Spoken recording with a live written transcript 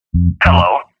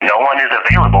Hello, no one is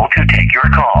available to take your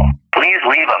call. Please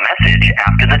leave a message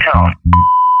after the tone.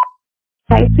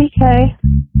 Hey, TK.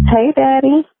 Hey,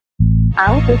 Daddy.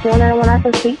 I was just wondering when I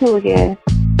could see you again.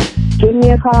 Give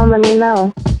me a call and let me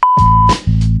know.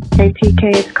 Hey,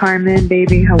 TK, it's Carmen,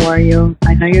 baby. How are you?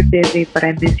 I know you're busy, but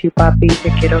I miss you, papi. Te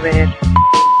quiero ver.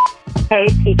 Hey,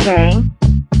 TK.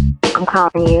 I'm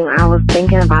calling you. I was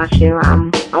thinking about you.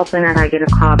 I'm hoping that I get a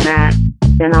call back.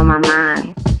 Been on my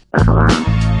mind. So,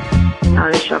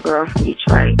 it's your girl from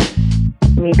Detroit.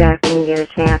 Me back when you get a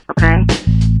chance, okay?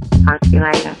 Talk to you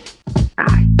later.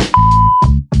 Bye.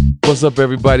 What's up,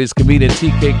 everybody? It's comedian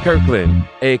TK Kirkland,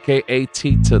 a.k.a.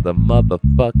 T to the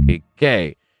motherfucking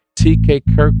K. TK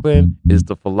Kirkland is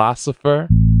the philosopher.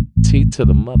 T to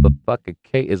the motherfucking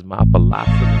K is my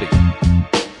philosophy.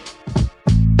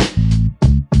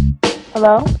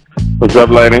 Hello? What's up,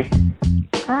 lady?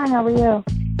 Hi, how are you?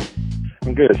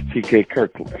 I'm good. It's TK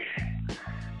Kirkland.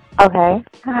 Okay.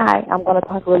 Hi. I'm going to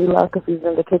talk really low because he's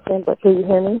in the kitchen, but can you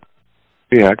hear me?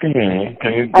 Yeah, I can hear you.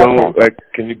 Can you go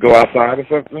can you go outside or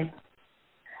something?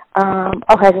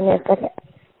 Okay, give me a second.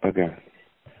 Okay.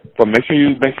 But make sure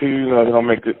you don't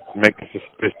make it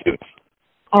suspicious.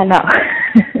 I know. I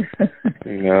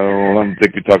don't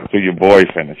think you're talking to your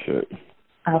boyfriend and shit.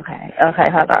 Okay,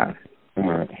 hold on. All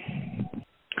right.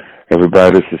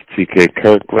 Everybody, this is TK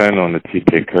Kirkland on the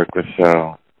TK Kirkland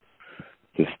Show.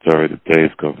 This story today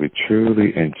is going to be truly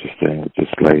interesting with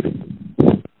this lady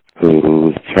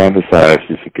who's trying to decide if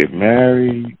she should get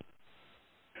married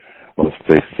or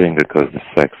stay single because the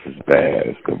sex is bad.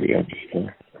 It's going to be interesting.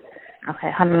 Okay,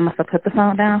 honey, I must have put the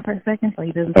phone down for a second so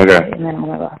he doesn't say it, and then I'm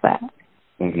going to go outside.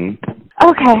 Mm-hmm.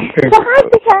 Okay. So hi,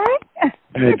 TK.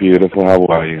 Hey, beautiful. How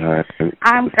are you, honey?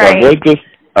 I'm great.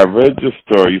 I read your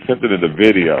story. You sent it in the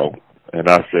video, and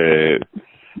I said,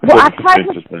 I tried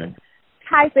to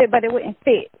type it, but it wouldn't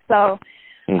fit. So,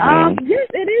 yes,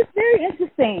 it is very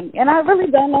interesting, and I really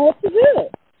don't know what to do.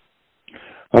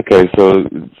 Okay, so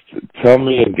tell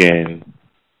me again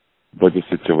what the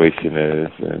situation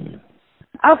is.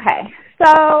 Okay,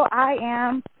 so I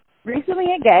am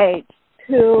recently engaged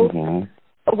to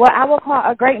what I would call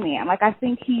a great man. Like, I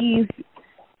think he's,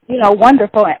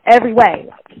 wonderful in every way.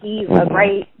 He's a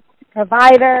great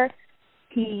provider.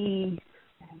 He,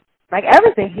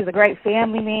 everything. He's a great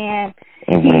family man.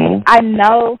 I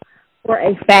know for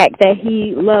a fact that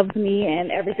he loves me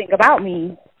and everything about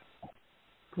me.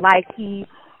 Like, he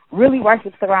really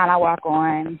worships the ground I walk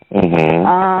on.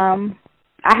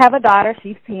 I have a daughter.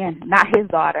 She's 10, not his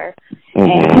daughter.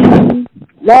 And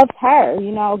he loves her.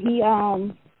 He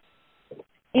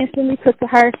instantly took to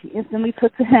her. She instantly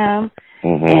took to him.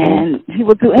 And he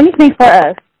will do anything for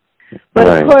us. But,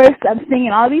 of course, I'm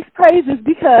singing all these praises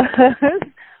because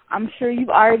I'm sure you've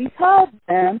already told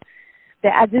them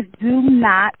that I just do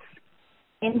not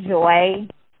enjoy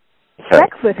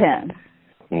sex with him.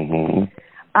 And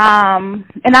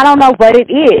I don't know what it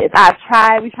is.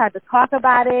 We tried to talk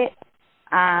about it.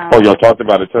 Y'all talked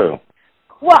about it too?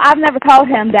 Well, I've never told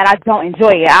him that I don't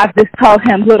enjoy it. I've just told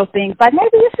him little things like,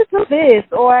 maybe you should do this,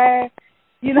 or,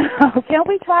 can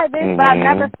we try this? But I've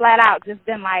never flat out just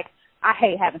been like, I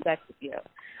hate having sex with you.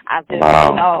 I've just,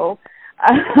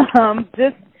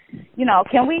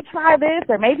 can we try this?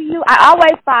 Or maybe I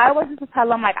always used to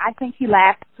tell him, like, I think he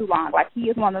lasts too long. Like, he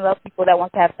is one of those people that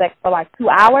wants to have sex for, 2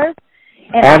 hours.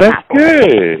 And that's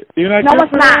good. You're not no, good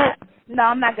it's for not. that? No,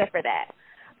 I'm not good for that.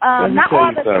 Not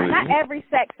all the time, not every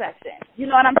sex session. You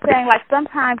know what I'm saying? Like,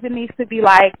 sometimes it needs to be,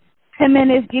 10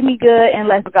 minutes, give me good, and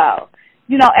let's go.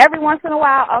 Every once in a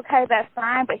while, okay, that's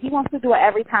fine, but he wants to do it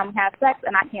every time we have sex,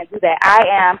 and I can't do that. I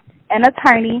am an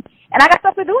attorney, and I got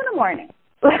stuff to do in the morning.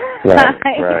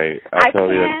 Right. I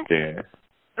totally understand.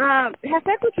 Have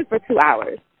sex with you for 2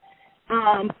 hours.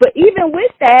 But even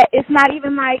with that, it's not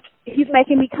even like he's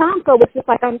making me come, so it's just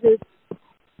like I'm just.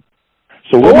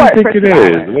 So what do you think it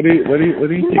is? What do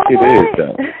you think it is,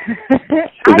 though?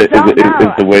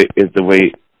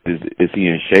 Is he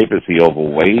in shape? Is he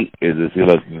overweight? Does he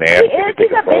look nasty?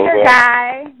 He's a bigger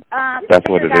guy. That's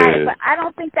what it is. But I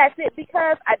don't think that's it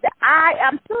because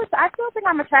I still think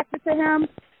I'm attracted to him.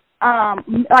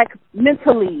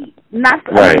 Mentally, not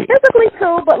physically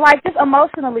too, but just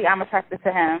emotionally, I'm attracted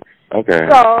to him. Okay.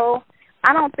 So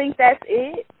I don't think that's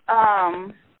it.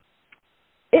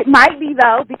 It might be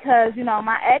though because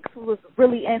my ex was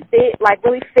really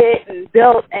really fit and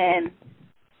built, and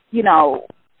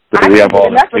I didn't have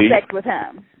enough of sex with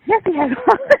him. Yes, he has.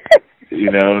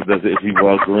 Is he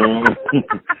well groomed?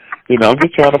 I'm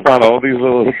just trying to find all these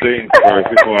little things first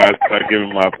before I start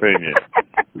giving my opinion.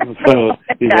 So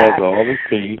he has all his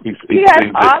teeth. He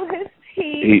has all his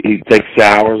teeth. He takes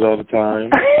showers all the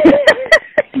time.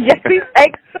 Yes, he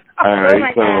takes All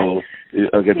right, God.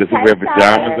 Okay, does he wear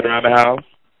pajamas around the house?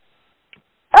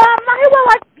 No,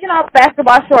 he wear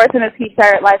basketball shorts and a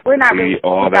t-shirt. Like, we're not really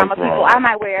pajama people. Wrong. I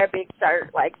might wear a big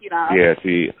shirt, Yeah,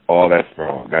 see, all that's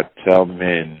wrong. I tell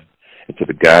men and to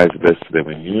the guys listening,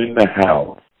 when you're in the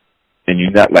house and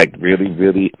you're not like really,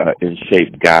 really in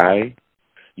shape guy,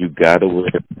 you gotta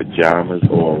wear pajamas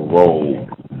or a robe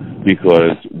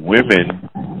because women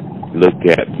look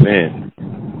at men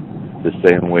the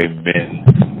same way men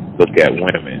look at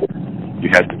women. You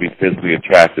have to be physically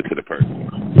attracted to the person.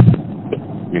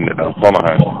 Hold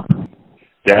on.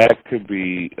 That could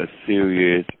be a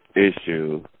serious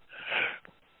issue.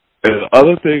 And the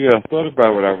other thing I thought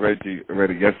about when I read it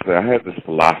yesterday, I had this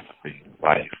philosophy in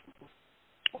life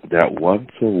that once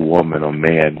a woman or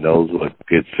man knows what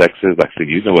good sex is, like, so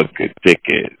you know what good dick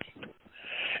is.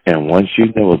 And once you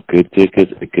know what good dick is,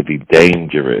 it could be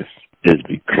dangerous, is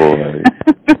because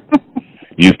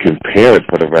you compare it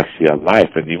for the rest of your life.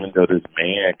 And even though this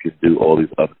man can do all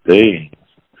these other things,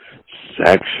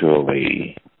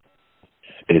 sexually,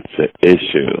 it's an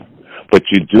issue. But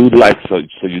you do like, so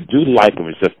you do like him,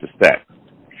 it's just the sex.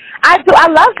 I do. I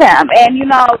love him. And,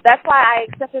 that's why I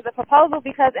accepted the proposal,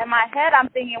 because in my head I'm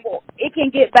thinking, well, it can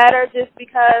get better just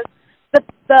because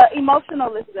the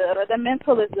emotional is good or the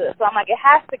mental is good. So I'm like, it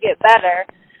has to get better.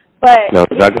 But no,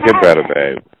 it's not going to get better,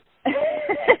 babe.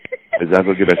 It's not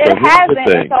going to get better. It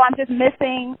hasn't. So I'm just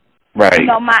missing, right.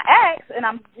 My ex, and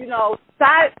I'm,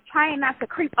 trying not to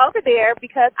creep over there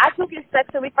because I do get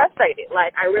sexually frustrated.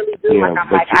 Like, I really do. Yeah,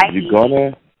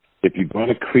 if you're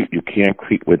gonna creep, you can't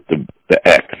creep with the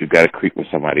ex. You got to creep with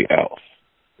somebody else.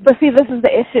 But see, this is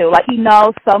the issue. Like, he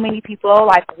knows so many people.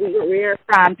 Like, we're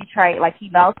from Detroit. Like, he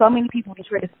knows so many people.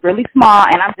 Detroit is really small,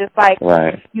 and I'm just like,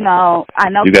 right. I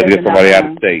know you got to get somebody out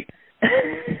of state.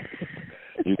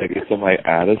 You got to get somebody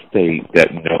out of state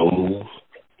that knows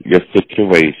your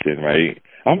situation, right?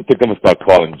 I think I'm gonna start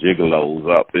calling gigolos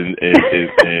up and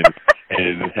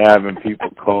having people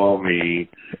call me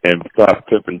and start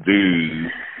tipping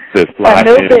dudes to fly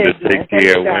in to take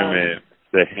care of women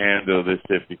to handle this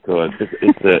shit because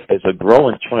it's a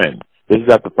growing trend. This is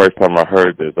not the first time I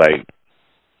heard this. Like,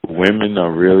 women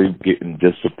are really getting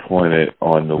disappointed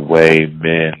on the way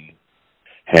men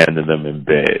handle them in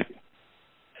bed,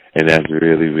 and that's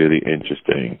really, really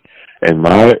interesting. And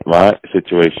my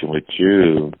situation with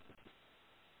you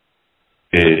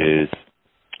is,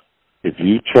 if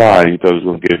you try, you thought it was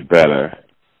going to get better.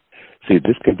 See,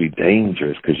 this could be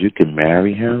dangerous because you can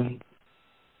marry him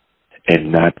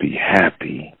and not be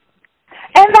happy.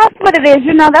 And that's what it is.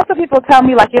 That's what people tell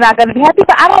me, like, you're not going to be happy.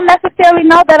 But I don't necessarily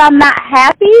know that I'm not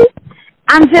happy.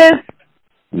 I'm just,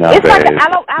 no, it's babe, like, I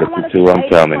don't want to see what I'm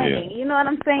telling you. You know what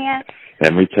I'm saying?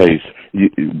 Let me tell you,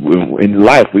 in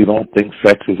life, we don't think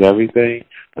sex is everything,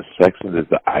 but sex is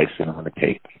the icing on the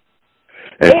cake.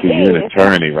 And to you, an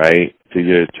attorney, right? To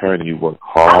your attorney, you work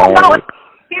hard. I don't know.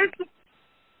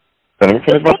 Let me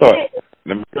finish my thought.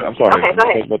 I'm sorry. Okay, go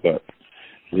ahead. Finish my thought.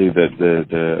 See,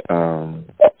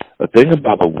 the thing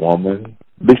about a woman,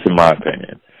 at least in my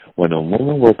opinion, when a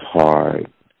woman works hard,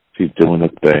 she's doing a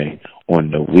thing.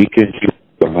 On the weekend, she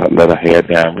let her hair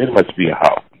down, pretty much be a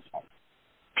house.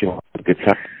 She wants a good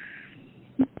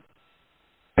time.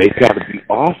 They got to be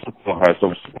awesome for her, so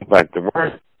when she comes back to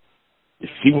work,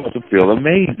 she wants to feel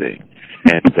amazing,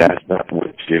 and that's not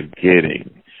what you're getting,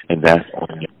 and that's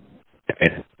on you,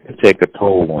 and it can take a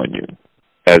toll on you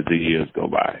as the years go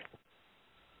by.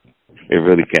 It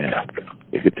really can.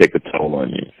 It could take a toll on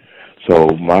you. So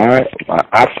my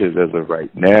options as of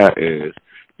right now is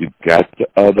you got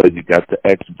the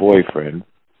ex-boyfriend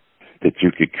that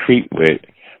you could creep with,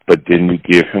 but then you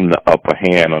give him the upper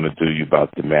hand on the dude you're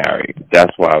about to marry.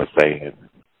 That's why I was saying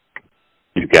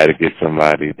you got to get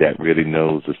somebody that really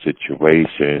knows the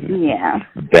situation. Yeah.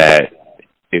 That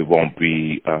it won't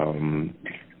be,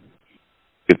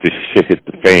 if the shit hit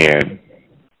the fan,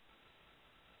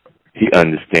 he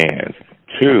understands.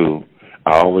 Two,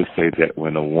 I always say that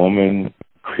when a woman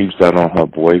creeps out on her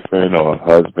boyfriend or her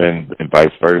husband and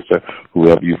vice versa,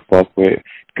 whoever you fuck with,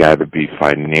 got to be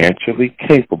financially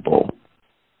capable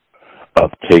of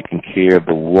taking care of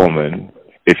the woman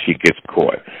if she gets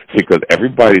caught. See, because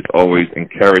everybody's always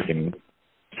encouraging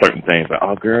certain things, like,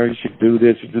 oh, girl, you should do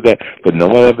this, you should do that, but no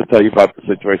one ever tell you about the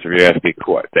situation where your ass get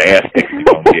caught. The ass kicking you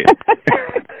don't get.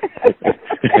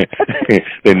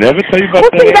 They never tell you about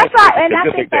the ass kicking. They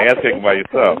just take the ass kicking by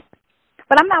yourself.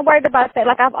 But I'm not worried about that.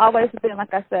 Like, I've always been,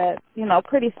 like I said,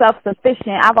 pretty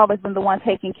self-sufficient. I've always been the one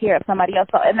taking care of somebody else.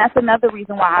 So, and that's another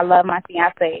reason why I love my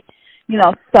fiancé,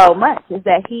 so much, is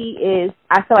that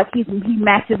I feel like he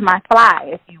matches my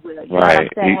fly, if you will. You right. Know what I'm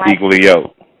saying? He's equally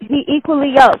yoked. he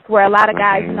equally yoked. Where a lot of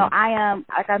guys, you know, I'm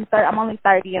only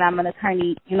 30 and I'm an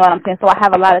attorney. You know what I'm saying? So I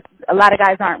have a lot of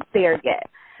guys aren't there yet.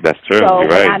 That's true. So you're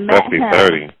right. Especially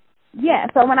 30. Yeah,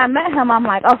 so when I met him, I'm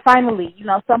like, oh, finally, you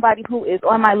know, somebody who is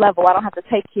on my level. I don't have to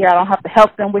take care. I don't have to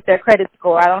help them with their credit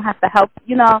score. I don't have to help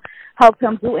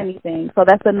him do anything. So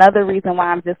that's another reason why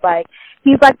I'm just like,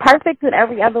 he's like perfect in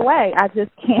every other way. I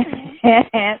just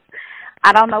can't.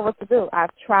 I don't know what to do.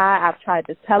 I've tried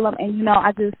to tell him, and, you know,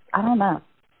 I don't know.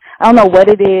 I don't know what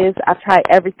it is. I've tried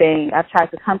everything. I've tried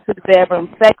to come to the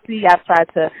bedroom sexy. I've tried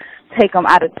to take him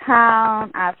out of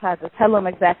town. I've tried to tell him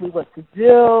exactly what to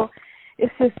do. It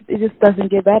just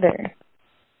doesn't get better.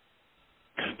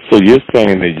 So you're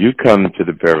saying that you come to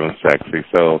the bedroom sexy,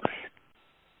 so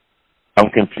I'm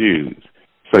confused.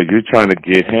 So you're trying to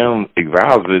get him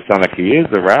aroused, but it sounds like he is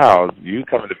aroused. You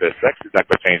coming to bed sexy is not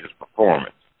going to change his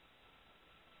performance.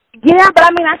 Yeah, but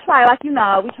I mean, I try, like, you know,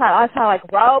 I try like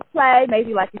role play,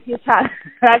 maybe like if you try,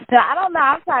 I don't know,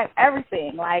 I've tried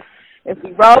everything. Like, if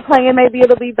we role playing, maybe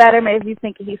it'll be better. Maybe he's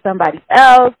thinking he's somebody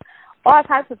else. All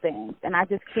types of things, and I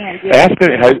just can't get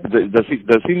it.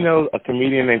 Does he know a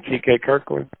comedian named T.K.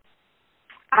 Kirkland?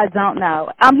 I don't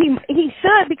know. He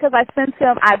should, because I sent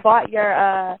him. I bought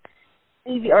your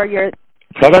TV or your.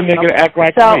 Tell that nigga to act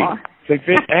like me. Say,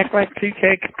 bitch, act like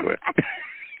T.K. Kirkland.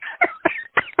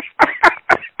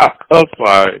 I'm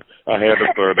sorry. I had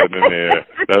to throw that in there.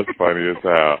 That's funny as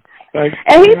hell. Like,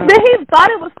 and he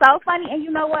thought it was so funny, and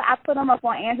you know what? I put him up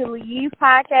on Angela Yee's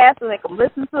podcast so they can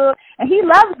listen to it, and he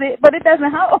loves it, but it doesn't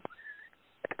help.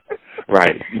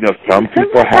 Right. You know, some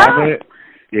people have it.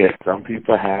 Yeah, some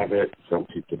people have it. Some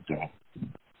people don't.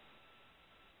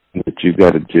 What you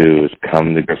got to do is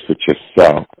come to grips with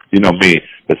yourself. You know me.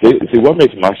 But see, what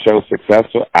makes my show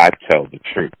successful? I tell the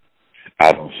truth.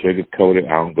 I don't sugarcoat it.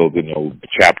 I don't go to no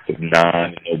chapter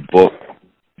 9 in no book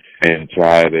and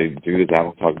try to do this. I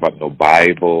don't talk about no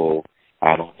Bible.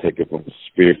 I don't take it from the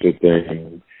spiritual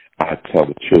thing. I tell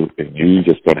the truth, and you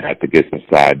just going to have to get some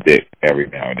side dick every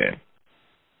now and then.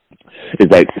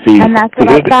 It's like, see, and that's what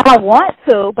I want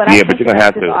to, but yeah, but you're gonna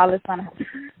have to. All this fun.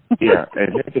 Yeah,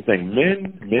 and here's the thing: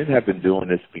 men have been doing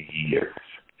this for years.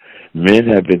 Men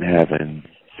have been having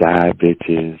side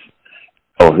bitches.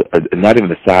 Oh, not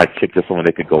even a side chick, just someone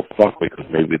they can go fuck with,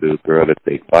 because maybe the girl that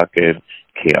they fucking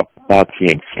can't fuck, she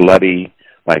ain't slutty,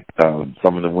 like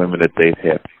some of the women that they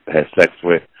have had sex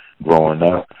with growing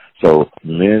up. So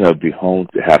men will be home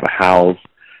to have a house,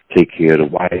 take care of the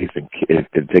wife and kids,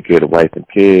 and take care of the wife and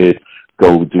kids,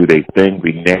 go do their thing,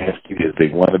 be nasty as they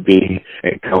want to be,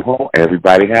 and come home,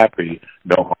 everybody happy,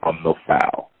 no harm, no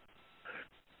foul.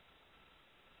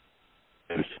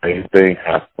 And the same thing,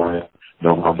 have fun,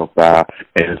 no harm, no foul,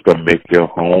 and it's going to make your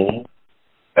home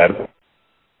better.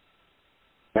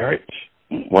 Marriage.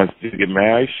 Once you get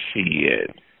married,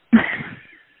 shit.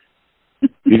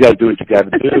 You got to do what you got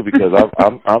to do, because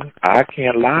I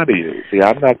can't lie to you. See,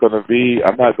 I'm not going to be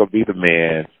the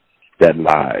man that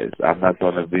lies. I'm not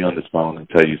going to be on this phone and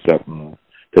tell you something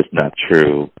that's not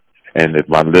true. And if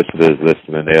my listeners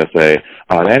listening, they'll say,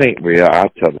 "Oh, that ain't real." I'll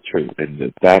tell the truth. And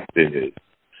the fact is,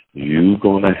 you're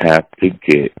going to have to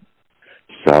get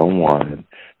someone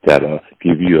that'll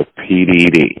give you a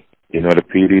PDD. You know what a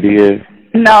PDD is?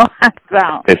 No, I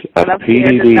don't. It's a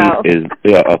PDD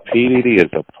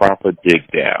is a proper dig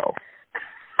down.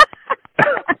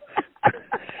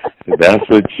 That's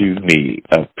what you need.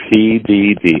 A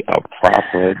PDD, a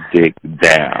proper dig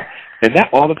down. And not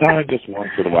all the time, just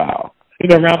once in a while. You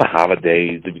know, around the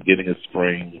holidays, the beginning of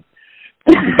spring,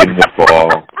 the beginning of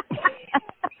fall.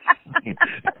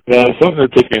 Something to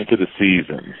take you into the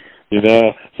seasons. You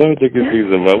know, something to take you into the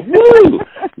season. Well, woo!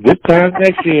 This time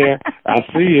next year, I'll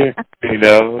see you. You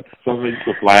know, something you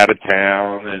can fly out of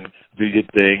town and do your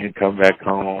thing and come back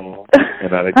home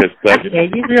and all that good stuff. You know,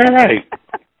 you'll be all right.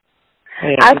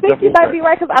 Yeah, I think you might be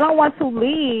right, because I don't want to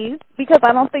leave, because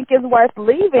I don't think it's worth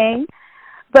leaving.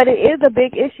 But it is a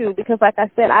big issue, because, like I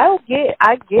said, I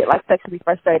get like sexually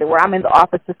frustrated where I'm in the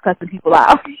office just cussing people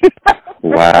out.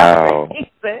 Wow.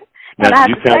 And now, I have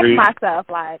to check myself.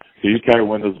 Like, do you carry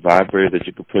one of those vibrators that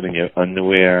you can put in your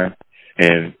underwear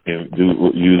and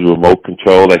use remote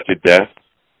control at your desk?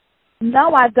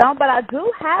 No, I don't, but I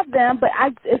do have them. But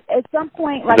at some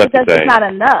point, like, it's not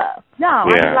enough. No,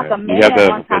 yeah. I need like a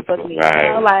man on top of me. Right. You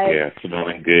know, like, yeah,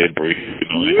 smelling good, breathing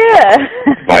on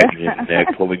it, biting your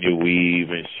neck, pulling your weave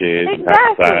and shit.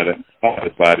 Exactly.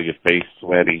 The side of your face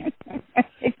sweaty.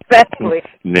 Exactly.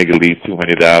 Nigga leave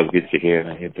 $200, get your hair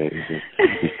in here, baby.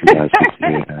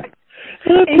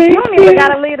 You don't even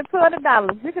gotta leave the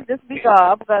 $200. You could just be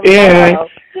off. Yeah.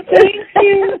 Thank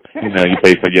you. You know, you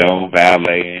pay for your own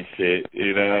valet and shit,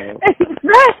 you know.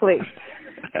 Exactly.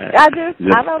 I don't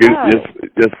know.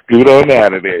 Just scoot on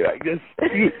out of there.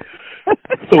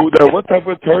 So now, what type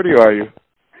of attorney are you?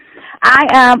 I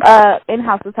am an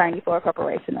in-house attorney for a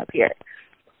corporation up here.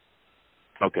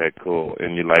 Okay, cool.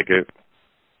 And you like it?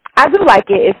 I do like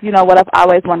it. It's, what I've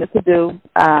always wanted to do.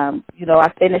 I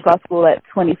finished law school at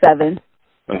 27.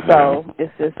 So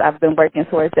it's just I've been working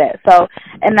towards that. So,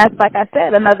 and that's like I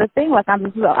said, another thing. Like I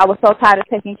was so tired of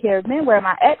taking care of men. Where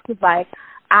my ex was like,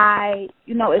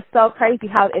 it's so crazy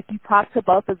how if you talk to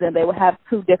both of them, they would have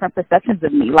two different perceptions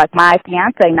of me. Like my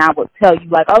fiance now would tell you,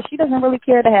 like, oh, she doesn't really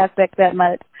care to have sex that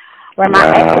much. Where my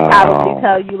ex would probably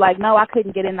tell you, like, no, I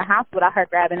couldn't get in the house without her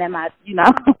grabbing at my,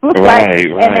 Right.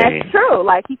 And that's true.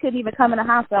 Like he couldn't even come in the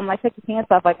house. So I'm like, take your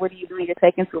pants off. Like, what are you doing? You're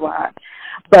taking too long.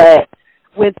 But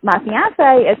with my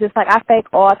fiance, it's just like I fake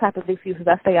all types of excuses.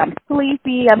 I say I'm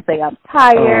sleepy. I say I'm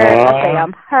tired. I say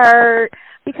I'm hurt.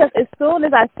 Because as soon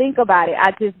as I think about it,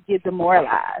 I just get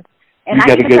demoralized. And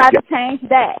I even tried to change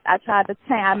that. I tried to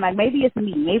change. I'm like, maybe it's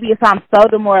me. Maybe it's I'm so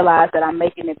demoralized that I'm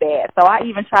making it bad. So I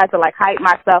even tried to, hype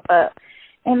myself up.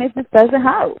 And it just doesn't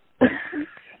help.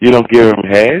 You don't give him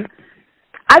head?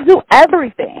 I do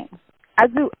everything.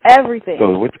 So I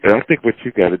think what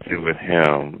you got to do with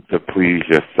him to please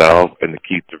yourself and to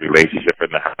keep the relationship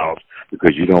in the house,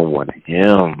 because you don't want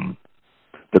him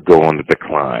to go on the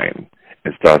decline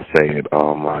and start saying,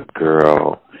 oh, my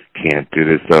girl can't do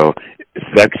this. So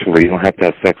sexually, you don't have to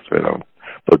have sex with him,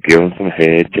 but give him some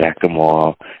head, jack him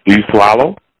off. Do you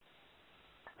swallow?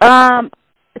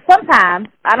 Sometimes.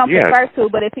 I don't prefer to,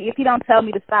 but if he don't tell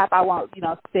me to stop, I won't,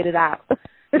 spit it out.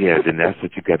 Yeah, then that's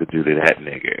what you got to do to that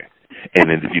nigga. And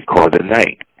then if you call it a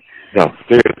night. No,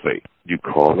 seriously. You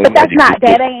call him. But that's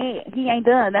he ain't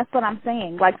done. That's what I'm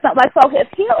saying. So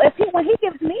when he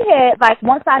gives me head,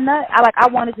 once I nut, I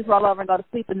want to just roll over and go to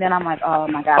sleep, and then I'm like, oh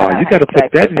my God. Oh, you got to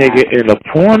put that nigga in a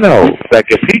porno. Like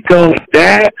if he goes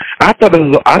that, I thought the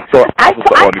only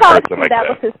person like that.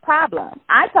 Was his problem.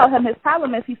 I told him his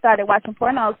problem is he started watching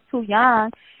pornos too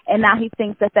young, and now he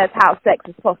thinks that that's how sex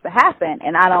is supposed to happen,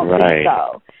 and I don't think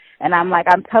so. And I'm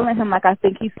telling him, I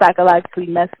think he's psychologically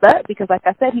messed up because, like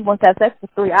I said, he wants to have sex for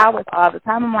 3 hours all the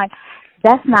time. I'm like,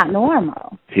 that's not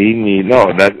normal.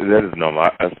 That is normal.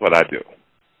 That's what I do.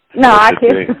 No, I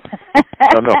can't.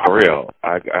 No, for real.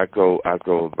 I go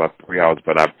about 3 hours,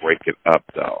 but I break it up,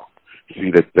 though.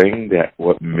 See, the thing that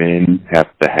what men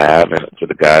have to have, and to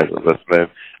the guys who are listening,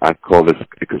 I call this,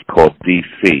 it's called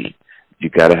DC. You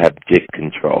got to have dick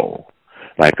control.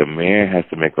 Like a man has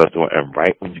to make love to her, and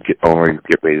right when you get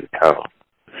ready to come,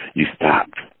 you stop.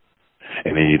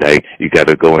 And then you got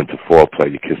to go into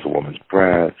foreplay. You kiss a woman's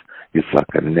breast, you suck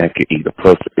her neck, you eat a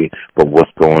pussy. But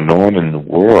what's going on in the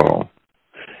world?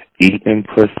 Eating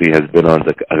pussy has been on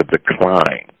a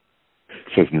decline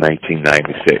since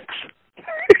 1996.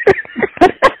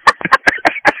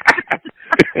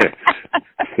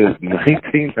 Since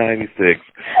 1996,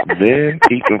 men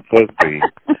eating pussy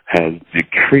has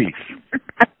decreased.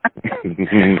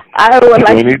 I would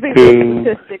like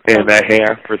 22.5%.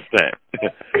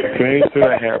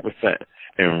 22.5%.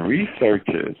 And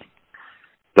researchers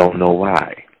don't know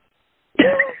why.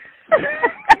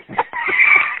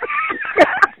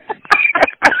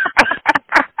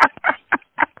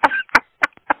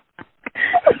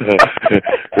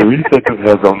 The researchers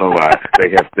don't know why.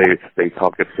 They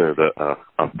talking to the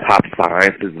top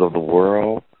scientists of the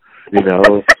world. They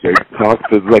talk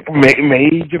to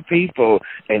major people,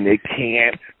 and they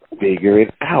can't figure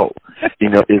it out.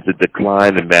 Is the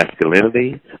decline in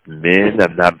masculinity? Men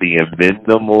are not being men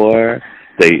no more.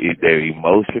 They're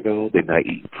emotional. They're not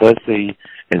eating pussy.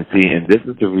 And this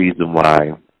is the reason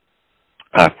why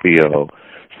I feel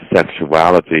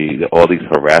sexuality, all these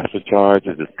harassment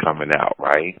charges is coming out,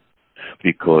 right?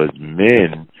 Because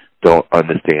men don't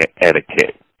understand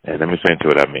etiquette. And let me explain to you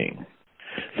what I mean.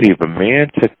 See, if a man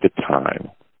took the time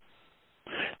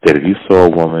that if you saw a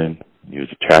woman, you was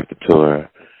attracted to her,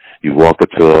 you walk up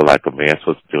to her like a man's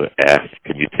supposed to do, and ask,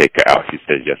 can you take her out? She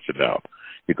says yes or no.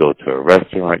 You go to a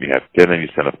restaurant, you have dinner, you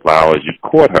send her flowers, you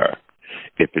court her.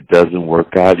 If it doesn't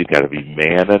work out, you got to be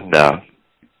man enough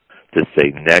to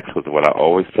say next, was what I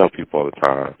always tell people all the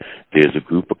time. There's a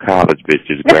group of college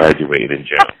bitches graduating in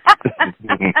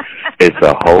June. It's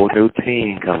a whole new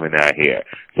team coming out here.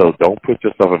 So don't put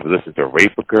yourself in a position to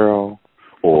rape a girl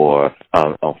or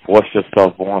force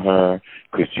yourself on her,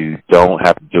 because you don't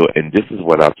have to do it. And this is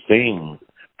what I've seen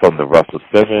from the Russell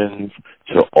Simmons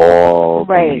to all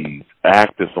these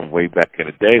actors from way back in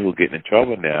the day who are getting in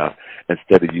trouble now.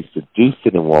 Instead of you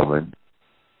seducing a woman,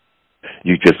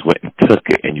 you just went and took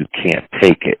it, and you can't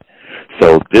take it.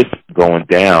 So this going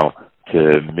down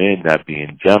to men not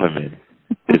being gentlemen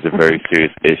is a very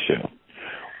serious issue.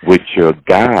 With your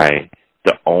guy,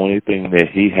 the only thing that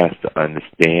he has to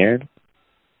understand,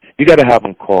 you got to have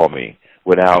him call me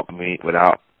without him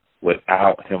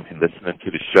listening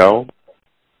to the show.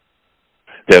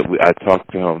 I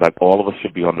talked to him like all of us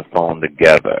should be on the phone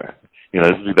together. You know,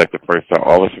 this would be like the first time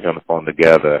all of us should be on the phone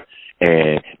together,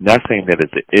 and not saying that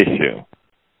it's an issue.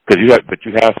 But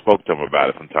you have spoke to him about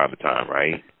it from time to time,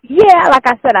 right? Yeah, like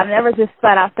I said, I've never just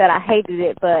flat out said I hated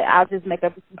it, but I'll just make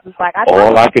up excuses like I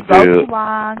all I could do. Too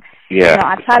long. Yeah, you know,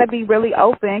 I try to be really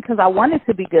open because I want it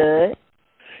to be good.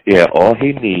 Yeah, all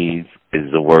he needs is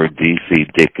the word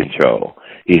DC, dick control.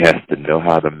 He has to know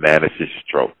how to manage his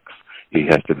strokes. He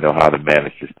has to know how to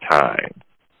manage his time,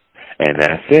 and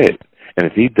that's it. And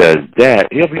if he does that,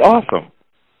 he'll be awesome.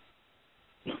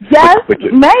 Yes,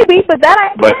 maybe, but that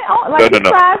ain't no.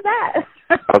 Tries that.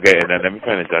 Okay, and then let me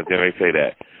finish. I was going to say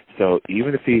that. So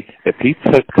even if he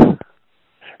took,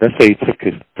 let's say he took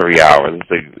his 3 hours. Let's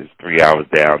say his 3 hours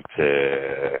down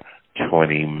to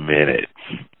 20 minutes.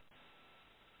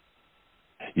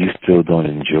 You still don't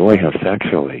enjoy him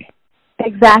sexually.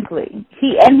 Exactly.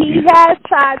 He has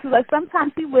tried to. Like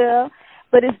sometimes he will,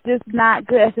 but it's just not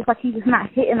good. It's just like he's just not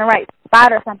hitting the right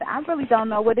spot or something. I really don't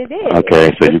know what it is.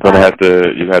 Okay, so you're gonna have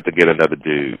to get another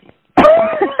dude.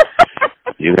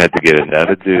 You have to get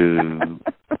another dude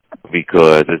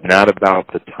because it's not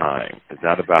about the time. It's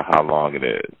not about how long it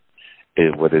is.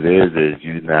 What it is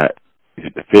you're not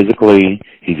physically.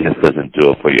 He just doesn't do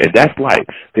it for you, and that's like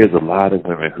there's a lot of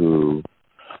women who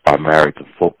are married to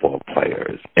football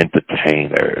players,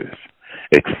 entertainers,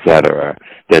 etc.,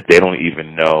 that they don't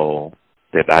even know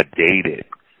that I dated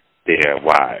their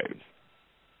wives,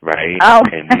 right? Oh.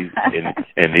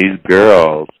 and these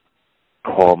girls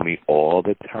call me all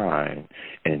the time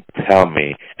and tell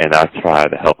me, and I try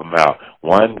to help them out.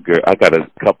 One girl, I got a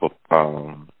couple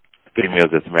females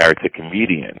that's married to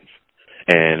comedians,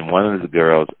 and one of the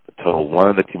girls told one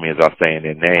of the comedians, I'll say in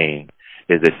their name,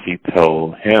 is that she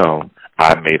told him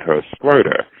I made her a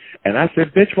squirter. And I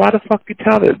said, bitch, why the fuck you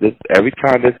tell her? Every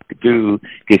time this dude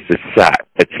gets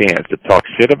a chance to talk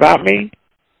shit about me,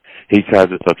 he tries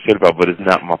to talk shit about, but it's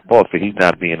not my fault, so he's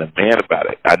not being a man about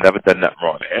it. I never done nothing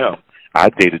wrong to him. I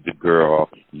dated the girl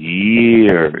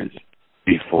years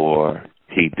before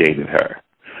he dated her.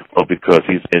 But because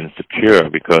he's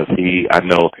insecure, because I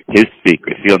know his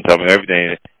secrets. He'll tell me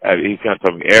everything. He's going to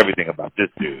tell me everything about this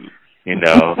dude. You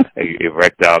know,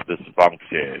 erectile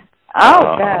dysfunction. Oh,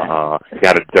 God.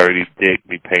 Got a dirty dick,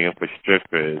 be paying for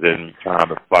strippers and trying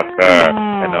to fuck her.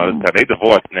 And all this stuff. They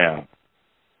divorced now.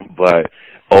 But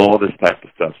all this type of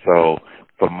stuff. So,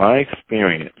 from my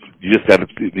experience, you just got to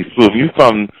be smooth. You're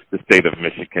from the state of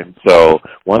Michigan. So,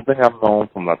 one thing I've known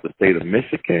from the state of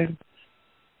Michigan,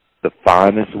 the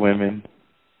finest women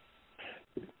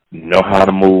know how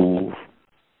to move,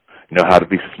 know how to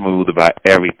be smooth about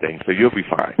everything. So, you'll be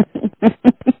fine.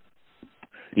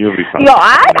 You'll be fine. Yo,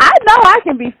 I know I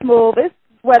can be smooth. It's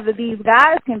whether these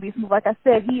guys can be smooth. Like I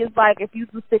said, he is like, if you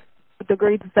do 6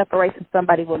 degrees of separation,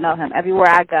 somebody will know him. Everywhere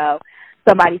I go,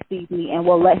 somebody sees me and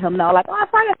will let him know, like, oh, I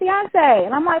saw your fiance.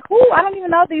 And I'm like, who? I don't even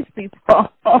know these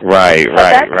people. Right.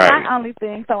 That's my only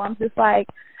thing. So I'm just like,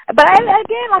 but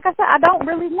again, like I said, I don't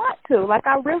really want to. Like,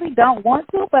 I really don't want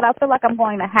to, but I feel like I'm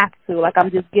going to have to. Like,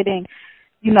 I'm just getting,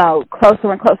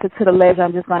 closer and closer to the ledge.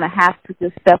 I'm just going to have to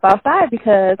just step outside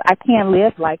because I can't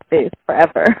live like this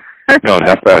forever. No,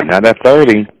 not at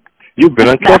 30. You've been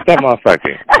unkilled that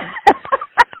motherfucker.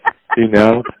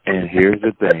 And here's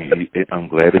the thing. I'm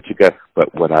glad that you got,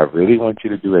 but what I really want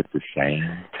you to do at the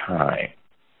same time,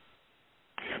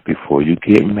 before you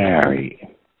get married,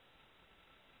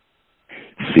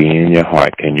 see in your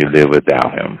heart, can you live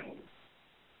without him?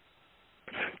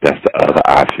 That's the other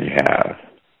option you have.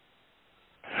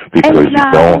 Because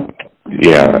you don't,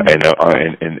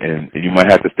 and you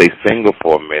might have to stay single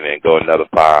for a minute and go another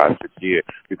 5-6 years,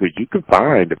 because you can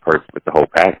find the person with the whole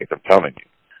package, I'm telling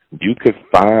you. You could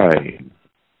find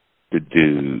the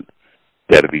dude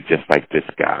that'll be just like this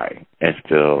guy and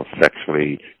still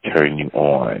sexually turn you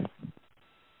on.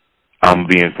 I'm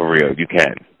being for real. You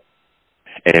can.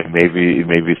 And maybe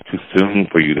it's too soon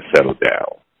for you to settle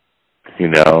down.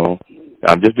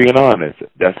 I'm just being honest.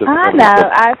 I know.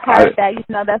 I've heard that.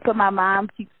 That's what my mom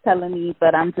keeps telling me,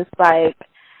 but I'm just like,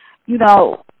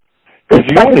 because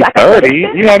you're only 30.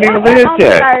 You haven't even lived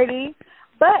yet. I'm 30.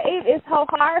 But it's so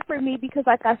hard for me because,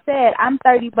 like I said, I'm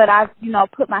 30, but I've,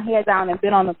 put my head down and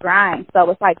been on the grind.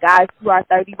 So it's like guys who are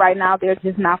 30 right now, they're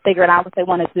just not figuring out what they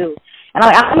want to do. And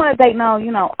I don't want to date no,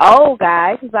 old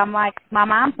guy, because I'm like, my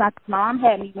mom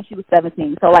had me when she was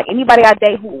 17. So, like, anybody I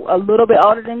date who a little bit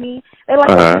older than me, they like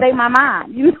to date my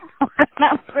mom.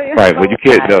 Right, well, you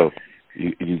can't, though.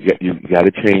 You got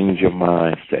to change your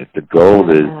mindset. The goal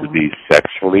is to be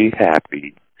sexually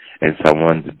happy and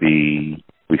someone to be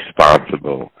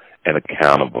responsible and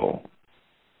accountable.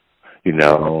 You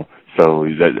know, so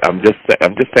I'm just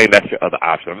saying that's your other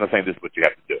option. I'm not saying this is what you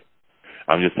have to do.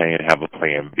 I'm just saying have a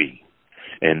plan B,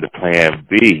 and the plan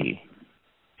B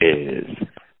is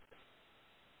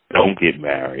don't get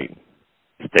married,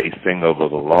 stay single a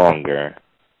little longer,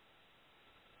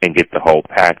 and get the whole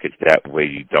package. That way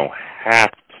you don't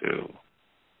have to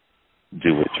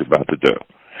do what you're about to do.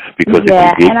 Because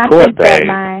if you get caught,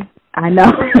 babe, I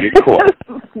know. You get caught.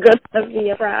 It's going to be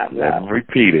a problem. Let me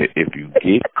repeat it. If you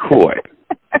get caught,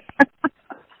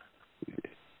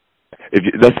 if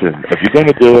you're going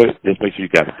to do it, just make sure you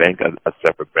got a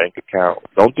separate bank account.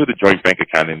 Don't do the joint bank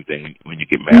account anything when you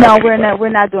get married. No, we're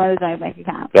not doing the joint bank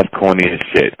account. That's corny as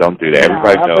shit. Don't do that.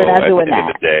 Everybody knows at the end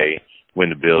of the day when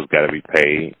the bills got to be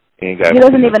paid. He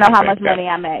doesn't even know how much money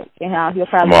I make. You know, he'll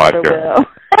probably never will.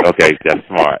 Okay, that's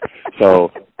smart.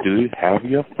 So, do have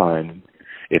your fun.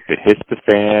 If it hits the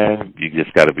fan, you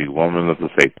just got to be woman enough to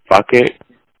say, fuck it.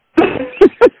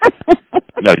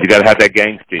 No, you got to have that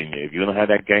gangster in you. If you don't have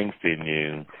that gangster in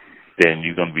you, then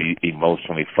you're going to be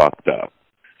emotionally fucked up.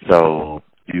 So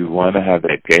you want to have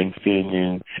that gangster in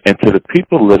you. And to the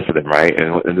people listening, right,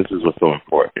 and this is what's so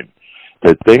important,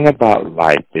 the thing about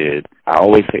life is, I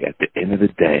always say at the end of the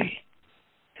day,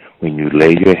 when you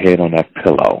lay your head on that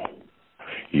pillow,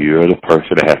 you're the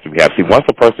person that has to be happy. See, once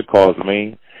a person calls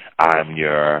me, I'm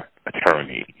your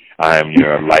attorney. I'm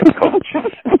your life coach.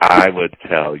 I would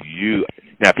tell you.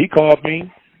 Now, if he called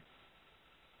me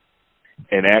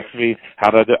and asked me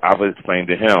how to do, I would explain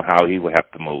to him how he would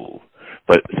have to move.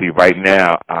 But see, right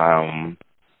now, I'm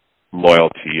loyal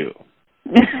to you.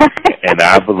 And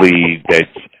I believe that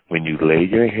when you lay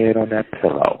your head on that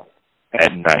pillow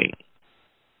at night,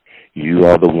 you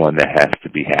are the one that has to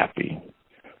be happy,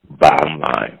 bottom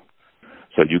line.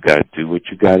 So you got to do what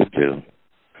you got to do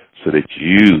so that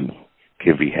you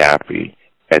can be happy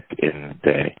at the end of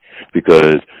the day.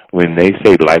 Because when they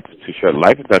say life is too short,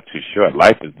 life is not too short.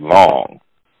 Life is long.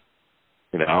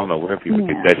 You know, I don't know where people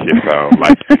get that shit from.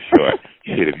 Life's too short.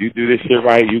 Shit, if you do this shit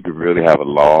right, you can really have a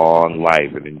long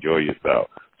life and enjoy yourself.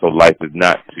 So life is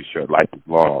not too short. Life is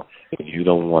long. And you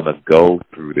don't want to go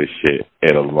through this shit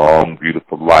in a long,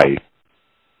 beautiful life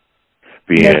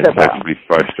being sexually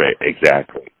frustrated.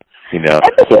 Exactly. You know,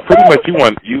 so pretty much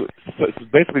so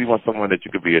basically you want someone that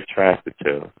you could be attracted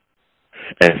to,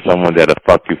 and someone that'll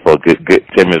fuck you for a good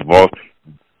 10 minutes. Well,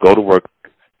 go to work,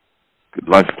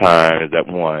 lunchtime is at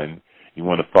 1. You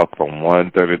want to fuck from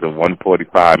 1:30 to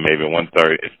 1:45, maybe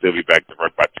 1:30, and still be back to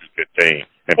work by 2:15.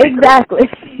 Exactly,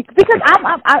 because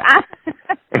I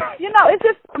you know, it's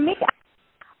just for me.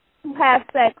 I have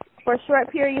sex for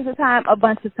short periods of time, a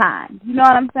bunch of times. You know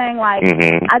what I'm saying? Like,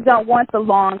 I don't want the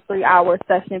long 3-hour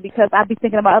session because I'd be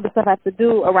thinking about other stuff I have to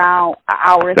do around an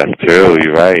hour. That's true.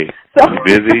 You're right. So, you're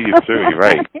busy. You're true. You're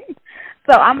right.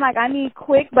 So I'm like, I need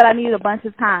quick, but I need a bunch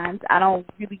of times. I don't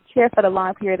really care for the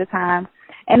long period of time.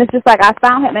 And it's just like I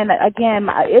found him. And again,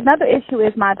 another issue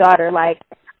is my daughter. Like,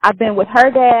 I've been with her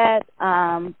dad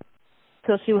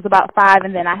till she was about 5,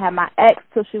 and then I had my ex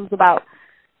till she was about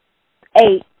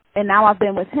 8. And now I've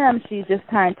been with him. She just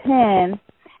turned 10.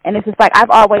 And it's just like I've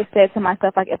always said to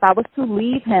myself, like, if I was to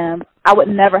leave him, I would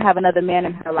never have another man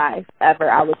in her life ever.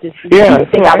 I would just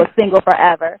think I was single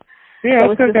forever. Yeah,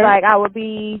 so it's just like I would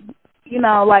be, you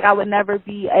know, like I would never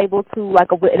be able to, like,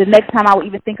 the next time I would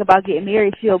even think about getting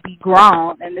married, she'll be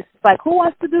grown. And it's like, who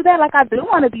wants to do that? Like, I do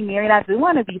want to be married. I do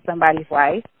want to be somebody's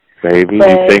wife. Baby,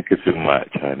 you think it's too much,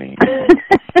 honey.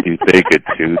 You think it's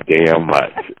too damn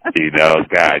much. You know,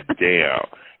 God damn.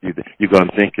 You're going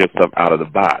to think yourself out of the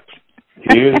box.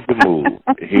 Here's the move.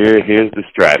 Here's the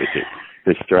strategy.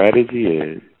 The strategy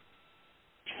is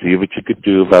see what you could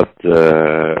do about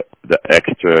the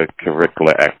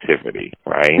extracurricular activity,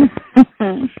 right?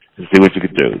 See what you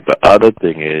could do. The other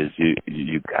thing is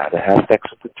you got to have sex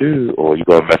with the dude or you're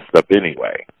going to mess it up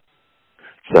anyway.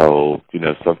 So, you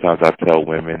know, sometimes I tell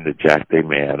women to jack their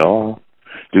man off.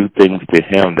 Do things to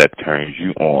him that turns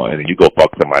you on, and you go fuck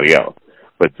somebody else.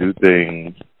 But do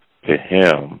things to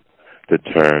him to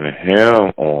turn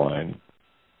him on,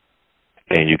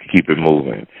 and you can keep it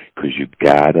moving because you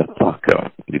gotta fuck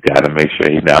him. You gotta make sure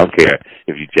I don't care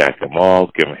if you jack him off,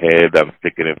 give him head, let him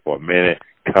stick it in for a minute,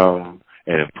 come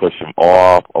and then push him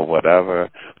off or whatever.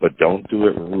 But don't do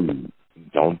it rude.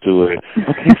 Don't do it.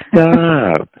 Okay,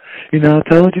 stop. You know, I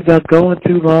told you about going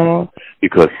too long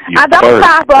because I don't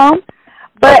stop him.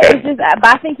 But it's just, but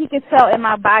I think he can tell in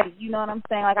my body. You know what I'm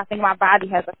saying? Like, I think my body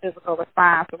has a physical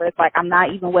response where it's like I'm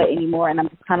not even wet anymore and I'm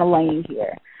just kind of laying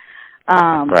here.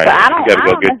 Right. But I don't. You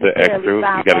gotta go I get don't the extra.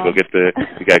 You gotta go get the.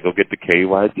 You gotta go get the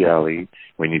KY jelly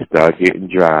when you start getting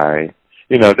dry.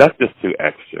 You know, that's just too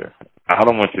extra. I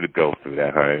don't want you to go through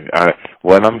that, honey.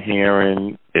 What I'm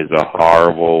hearing is a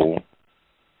horrible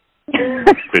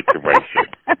situation.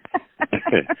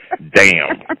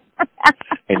 Damn.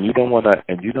 And you don't want to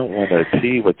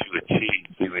achieve what you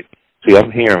achieve. See,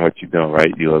 I'm hearing what you're doing,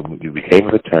 right? You became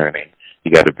an attorney.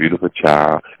 You got a beautiful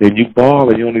child, and you ball,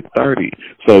 and you're only 30.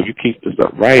 So if you keep this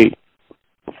up right,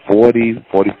 40,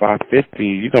 45, 50,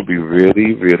 you're gonna be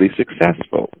really, really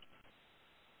successful.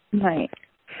 Right.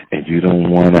 And you don't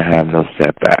want to have no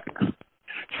setbacks.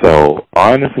 So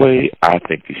honestly, I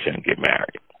think you shouldn't get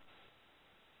married.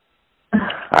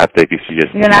 I think you should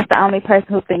just. You're not the only person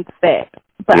who thinks that.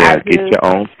 But yeah, get your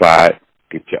own spot.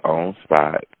 Get your own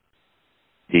spot.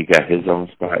 He got his own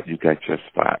spot. You got your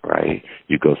spot, right?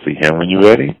 You go see him when you're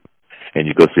ready, and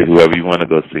you go see whoever you want to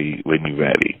go see when you're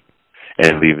ready,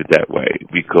 and leave it that way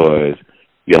because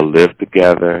you'll live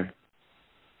together.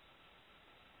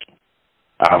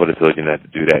 I would have told you not to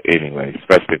do that anyway,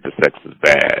 especially if the sex was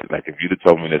bad. Like, if you'd have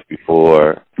told me this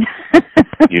before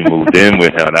you moved in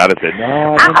with him, I'd have said,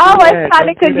 no, I always thought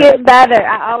it could get better.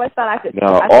 I always thought I could.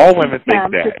 No, all women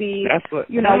think that. To be, that's what,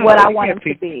 what I want him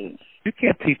to be. You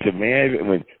can't teach a man.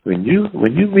 When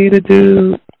you meet a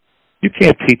dude, you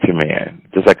can't teach a man,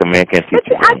 just like a man can't teach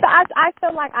a man. I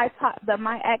feel like I taught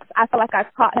my ex. I feel like I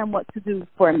taught him what to do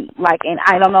for me. Like, and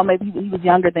I don't know, maybe he was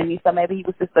younger than me, so maybe he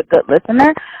was just a good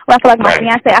listener. But I feel like my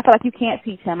fiance, I feel like you can't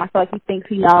teach him. I feel like he thinks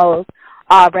he knows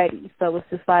already. So it's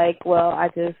just like, well, I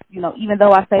just, even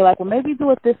though I say like, well, maybe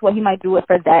do it this way, he might do it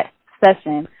for that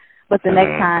session, but the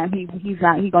next time he's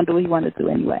gonna do what he wanted to do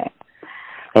anyway.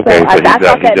 Okay, so he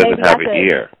doesn't have an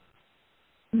ear.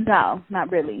 No,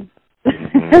 not really.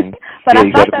 Mm-hmm. But I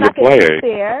thought that I could get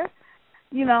there.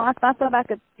 I thought that I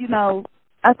could,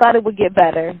 I thought it would get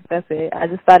better. That's it. I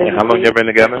just thought it would. How long you been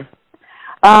together?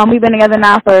 We've been together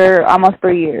now for almost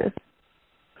 3 years.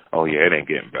 Oh, yeah, it ain't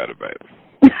getting better,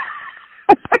 baby.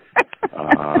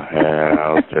 Oh,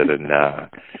 hell to the nah.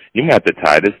 You might have to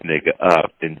tie this nigga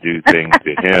up and do things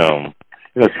to him.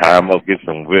 Tie him up, get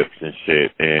some whips and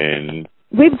shit. And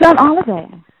we've done all of that.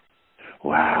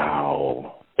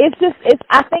 Wow.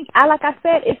 I think, like I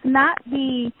said, it's not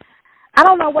I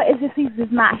don't know what, it's just he's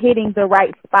just not hitting the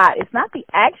right spot. It's not the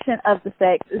action of the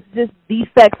sex, it's just the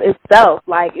sex itself.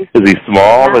 Like, is he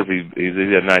small? Is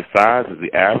he a nice size? Is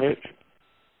he average?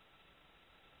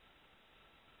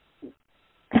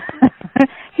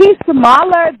 He's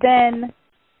smaller than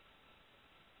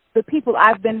the people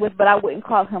I've been with, but I wouldn't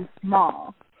call him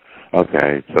small.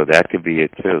 Okay, so that could be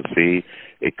it too. See,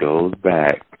 it goes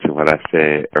back to what I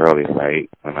said earlier, right?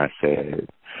 When I said,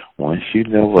 once you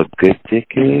know what good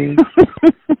dick is,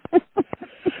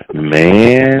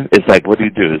 man, it's like, what do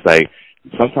you do? It's like,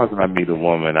 sometimes when I meet a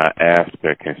woman, I ask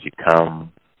her, can she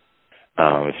come?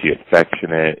 Is she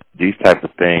affectionate? These types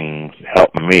of things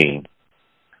help me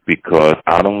because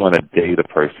I don't want to date a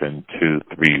person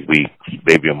 2-3 weeks,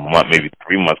 maybe a month, maybe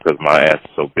 3 months because my ass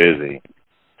is so busy.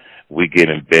 We get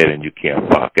in bed and you can't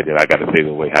fuck it, and I got to figure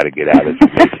a way how to get out of this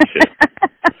relationship.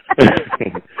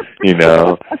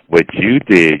 What you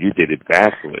did it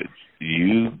backwards.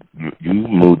 You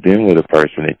moved in with a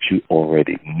person that you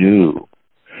already knew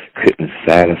couldn't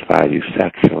satisfy you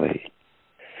sexually.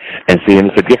 And see, and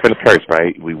it's a different approach,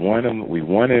 right? We want a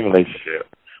relationship.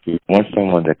 We want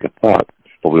someone that can fuck,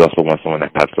 but we also want someone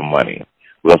that has some money.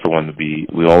 We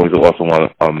always also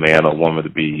want a man or woman to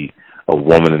be a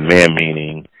woman and man,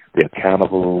 meaning they're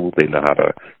accountable, they know how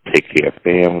to take care of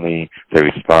family, they're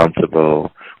responsible,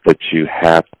 but you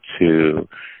have to,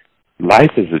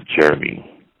 life is a journey,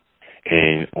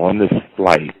 and on this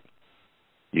flight,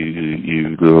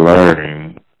 you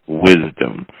learn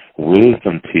wisdom.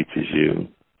 Wisdom teaches you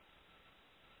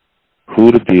who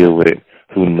to deal with,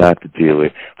 who not to deal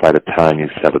with by the time you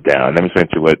settle down. Let me explain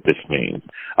to you what this means.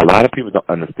 A lot of people don't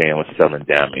understand what settling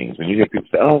down means. When you hear people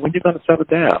say, oh, when you going to settle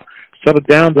down? Settle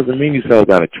down doesn't mean you settle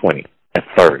down at 20, at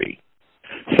 30.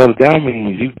 Settle down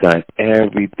means you've done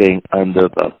everything under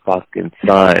the fucking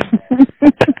sun.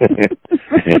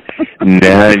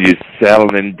 Now you're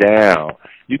settling down.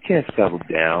 You can't settle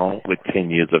down with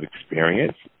 10 years of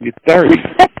experience. You're 30.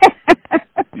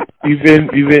 You've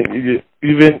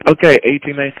been, okay,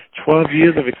 18, 19, 12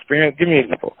 years of experience. Give me an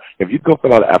example. If you go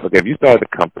fill out an application, if you started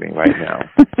a company right now,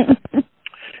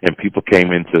 and people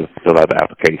came in to fill out the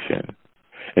application,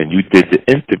 and you did the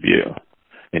interview,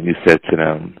 and you said to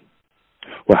them,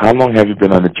 well, how long have you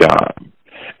been on the job?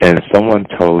 And someone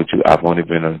told you, I've only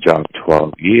been on the job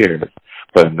 12 years,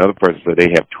 but another person said they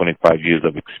have 25 years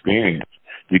of experience.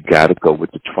 You got to go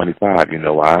with the 25. You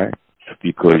know why?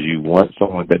 because you want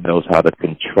someone that knows how to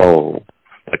control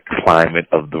the climate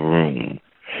of the room,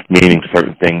 meaning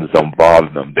certain things don't bother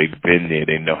them. They've been there.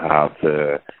 They know how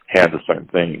to handle certain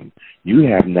things. You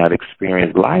have not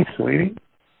experienced life, sweetie.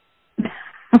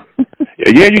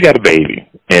 Yeah, you got a baby,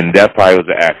 and that probably was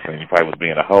an accident. You probably was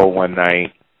being a hoe one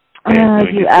night.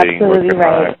 You're absolutely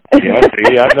right.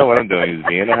 Yeah, I know what I'm doing. He's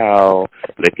being a hoe,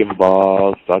 licking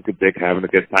balls, sucking dick, having a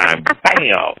good time.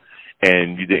 Bam!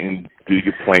 And you didn't do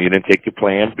your plan. You didn't take your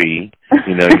plan B.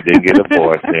 You know, you didn't get an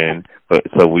abortion. But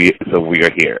so we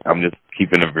are here. I'm just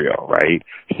keeping it real, right?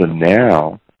 So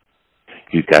now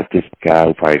you got this guy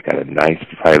who probably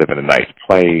probably live in a nice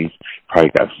place.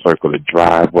 Probably got a circular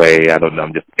driveway. I don't know.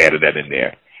 I'm just adding that in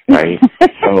there, right?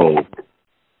 So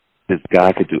this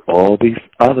guy could do all these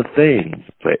other things,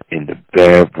 but in the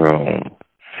bedroom.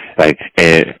 Like,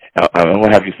 and I'm going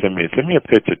to have you send me a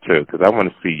picture, too, because I want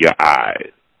to see your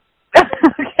eyes.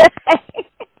 Okay.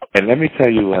 And let me tell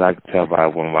you what I can tell by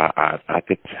one of my eyes. I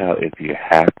could tell if you're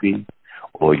happy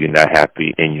or you're not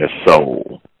happy in your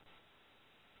soul.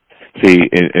 See,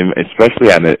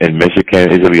 especially in Michigan,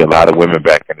 there used to be a lot of women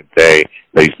back in the day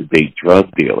that used to date drug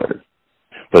dealers,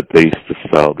 but they used to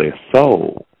sell their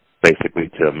soul basically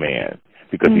to a man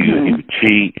because he would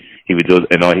cheat, he would do,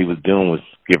 and all he was doing was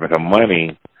giving her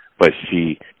money, but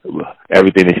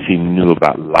everything that she knew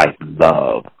about life,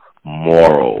 love,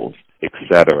 morals,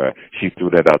 etc., she threw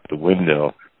that out the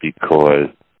window because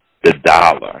the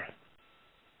dollar.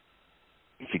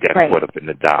 She got caught up in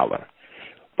the dollar.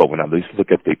 But when I used to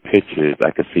look at their pictures,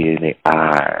 I could see in their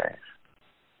eyes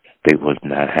they was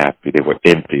not happy. They were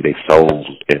empty. Their souls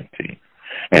was empty.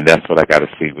 And that's what I got to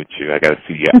see with you. I got to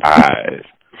see your eyes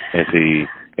and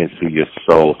see your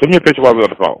soul. Send me a picture while we're on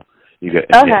the phone. You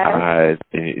got your eyes,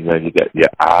 and you got your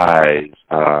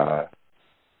eyes.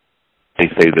 They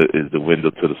say that is the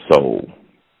window to the soul.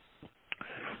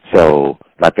 So,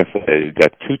 like I said, you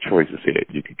got two choices here.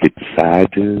 You can get the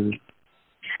side dude,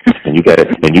 and you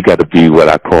got to be what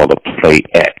I call a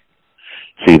playette.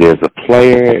 See, there's a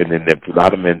player, and then a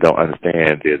lot of men don't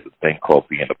understand there's a thing called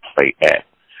being a playette.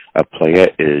 A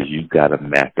playette is you got to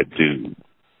mac a dude.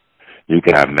 You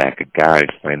got to mac a guy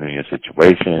explaining your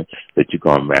situation that you're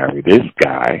going to marry this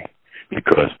guy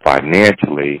because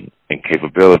financially and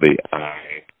capability, I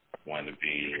want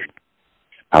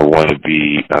to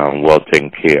be well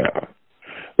taken care of.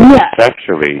 Yeah.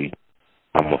 Sexually,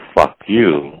 I'm going to fuck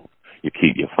you. You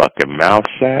keep your fucking mouth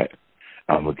shut.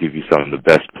 I'm going to give you some of the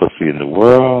best pussy in the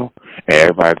world, and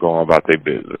everybody going about their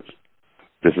business.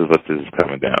 This is what this is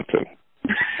coming down to.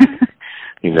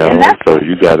 You know, so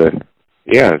you got to,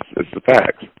 it's the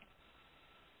facts.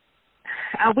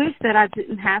 I wish that I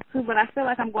didn't have to, but I feel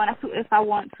like I'm going to if I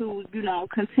want to,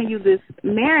 continue this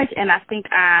marriage, and I think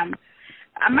I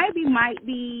might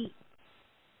be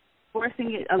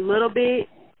forcing it a little bit.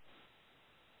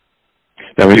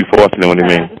 Now, when you forcing it, what do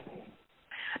you mean?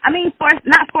 I mean,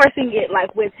 not forcing it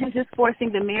like with him, just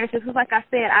forcing the marriage. Because like I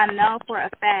said, I know for a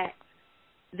fact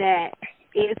that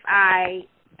if I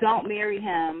don't marry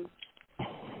him,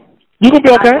 you will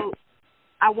be okay.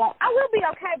 I will be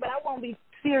okay, but I won't be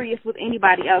serious with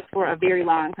anybody else for a very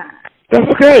long time. That's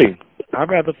okay. I'd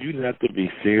rather for you not to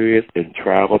be serious and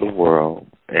travel the world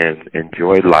and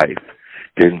enjoy life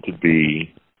than to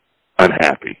be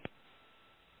unhappy.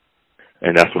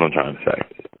 And that's what I'm trying to say.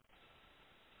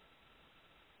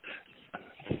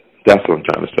 That's what I'm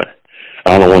trying to say.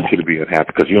 I don't want you to be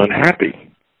unhappy because you're unhappy.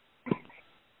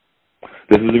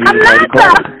 This is the reason why you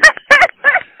call it.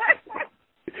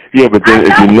 Yeah, but then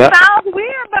if you're not... It sounds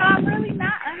weird, but I'm really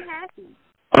not unhappy.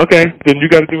 Okay, then you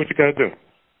got to do what you got to do.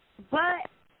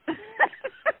 But...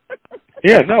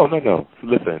 Yeah, no.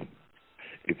 Listen,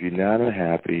 if you're not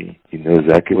unhappy, you know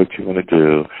exactly what you want to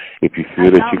do. If you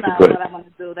feel that you can put... I don't know what I want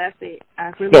to do. That's it.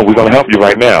 No, we're going to help you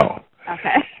right now.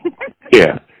 Okay.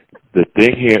 Yeah. The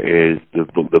thing here is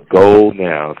the goal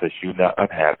now, since you're not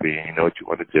unhappy and you know what you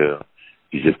want to do,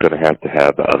 you're just going to have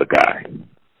the other guy.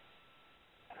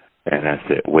 And that's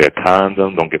it. Wear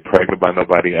condoms. Don't get pregnant by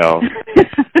nobody else.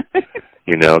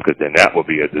 Because then that would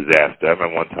be a disaster. I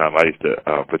remember one time I used to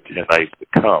pretend I used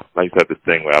to come. I used to have this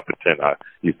thing where I pretend I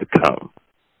used to come.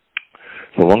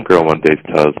 So one girl one day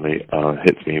tells me,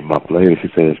 hits me in my blade. She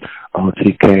says, "Oh,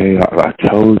 TK, I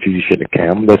told you shouldn't have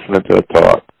come." I'm listening to her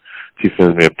talk. She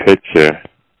sends me a picture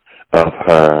of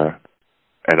her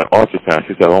and an ultrasound.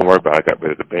 She said, "Don't worry about it. I got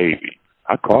rid of the baby."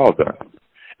 I called her,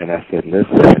 and I said,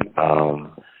 "Listen,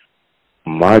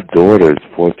 my daughter's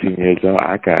 14 years old.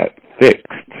 I got fixed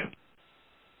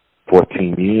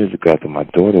 14 years ago after my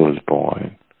daughter was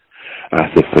born."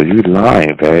 I said, "So you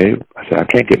lying, babe?" I said, "I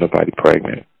can't get nobody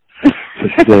pregnant." So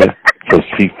she said,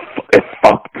 it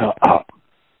fucked her up.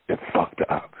 It fucked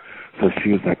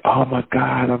she was like, oh, my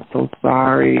God, I'm so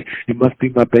sorry. You must be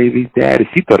my baby's daddy.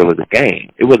 She thought it was a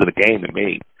game. It wasn't a game to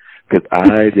me because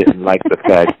I didn't like the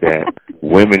fact that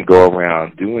women go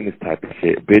around doing this type of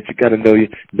shit. Bitch, you got to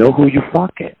know who you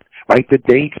fucking. Write the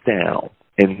dates down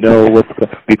and know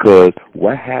because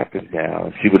what happens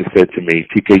now, she would have said to me,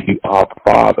 TK, you are the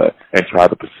father, and try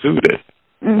to pursue this.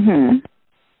 Mm-hmm.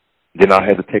 Then I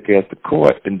had to take her to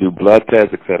court and do blood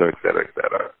tests, et cetera, et cetera, et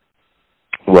cetera.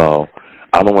 Well,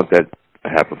 I don't want that to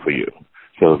happen for you.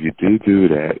 So if you do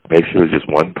that, make sure it's just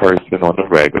one person on the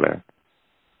regular.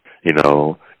 You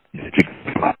know,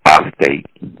 out state.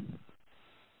 And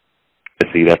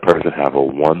see that person have a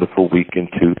wonderful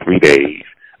weekend, 2-3 days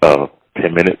of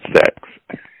 10-minute sex.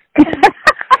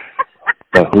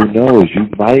 But who knows? You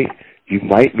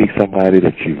might meet somebody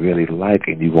that you really like,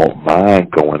 and you won't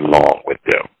mind going along with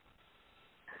them.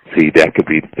 See, that could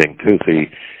be the thing too. See,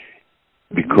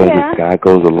 because this guy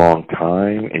goes a long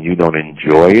time and you don't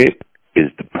enjoy it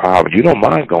is the problem. You don't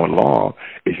mind going long.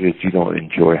 It's just you don't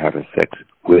enjoy having sex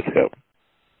with him.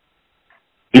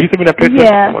 Did you send me that picture?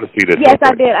 Yeah. I want to see this. Yes,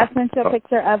 I did. I sent you a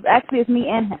picture of, actually, it's me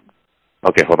and him.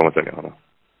 Okay, hold on one second. Hold on.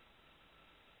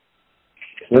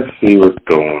 Let's see what's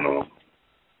going on.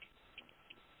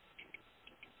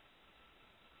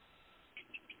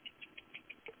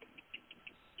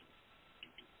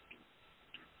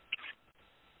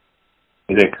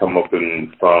 It didn't come up in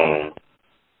the phone.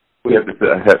 We have to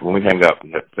when we hang up,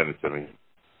 you have to send it to me.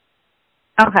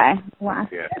 Okay. Well,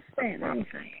 Yeah.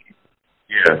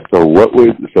 So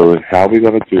how we're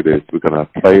gonna do this? We're gonna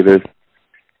play this.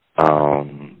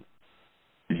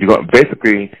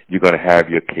 You're gonna have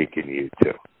your cake and eat it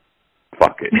too.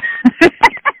 Fuck it.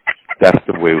 That's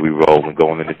the way we roll when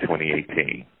going into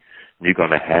 2018. You're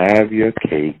gonna have your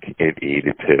cake and eat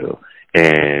it too.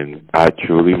 And I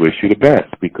truly wish you the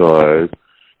best because,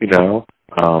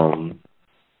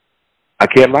 I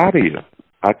can't lie to you.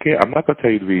 I'm not gonna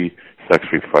tell you to be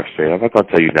sexually frustrated. I'm not gonna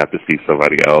tell you not to see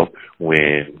somebody else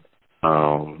when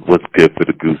what's good for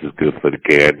the goose is good for the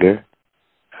gander.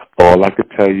 All I could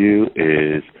tell you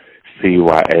is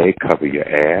CYA, cover your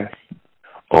ass.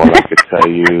 All I could tell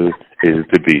you is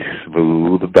to be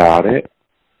smooth about it.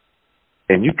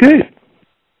 And you're good.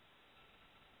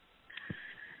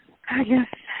 I guess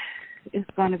it's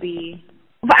going to be...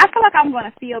 But I feel like I'm going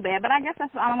to feel bad, but I guess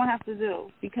that's what I'm going to have to do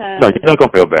because... No, you're not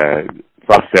going to feel bad.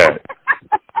 Fuck that.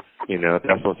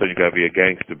 That's what I'm saying. You got to be a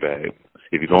gangster, babe.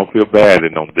 If you don't feel bad,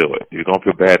 then don't do it. If you don't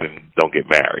feel bad, then don't get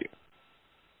married.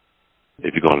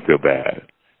 If you're going to feel bad.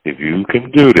 If you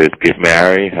can do this, get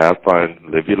married, have fun,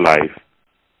 live your life,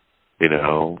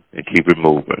 and keep it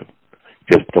moving.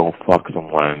 Just don't fuck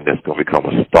someone that's going to become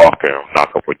a stalker and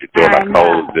knock up what you're doing like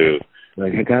hoes do.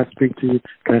 Like, hey, can I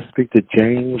speak to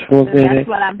James for a minute? That's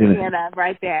what I'm scared of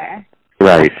right there.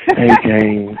 Right. Hey,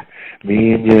 James,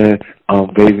 me and your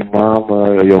baby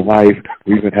mama or your wife,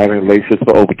 we've been having relations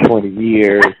for over 20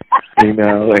 years, and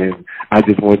I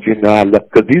just want you to know I love,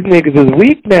 because these niggas is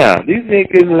weak now. These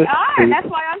niggas are... Oh, that's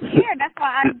why I'm scared. That's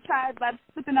why I tried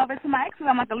flipping over to my ex, because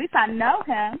I'm like, at least I know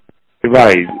him.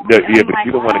 Right. But you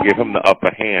don't want to give him the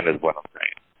upper hand is what I'm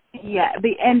saying. Yeah,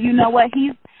 and you know what?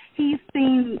 He's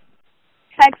seen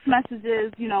text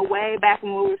messages, way back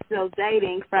when we were still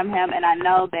dating from him, and I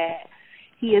know that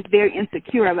he is very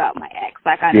insecure about my ex.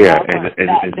 Like I know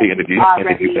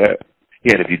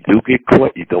if you do get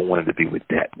caught, you don't want him to be with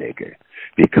that nigga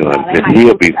because then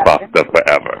he'll be fucked up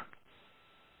forever.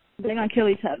 They're gonna kill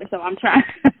each other, so I'm trying.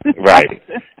 Right.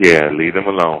 Yeah, leave them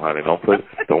alone, honey. Don't put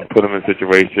them in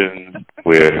situations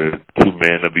where two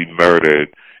men will be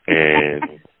murdered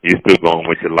and you're still going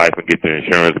with your life and get the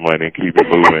insurance money and keep it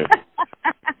moving.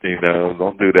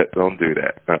 Don't do that. Don't do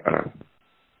that.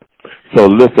 So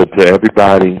listen to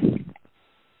everybody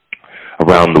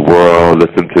around the world.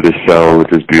 Listen to the show with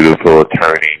this beautiful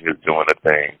attorney who's doing a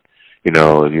thing. You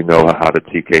know how the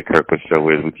TK Kirkland show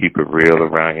is. We keep it real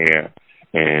around here.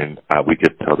 And we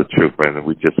just tell the truth, and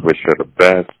we just wish her the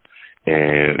best.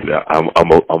 And I'm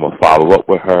gonna follow up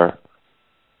with her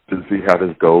to see how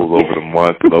this goes over the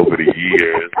months and over the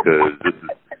years, because this is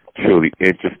truly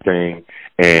interesting.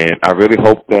 And I really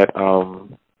hope that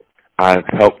I've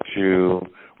helped you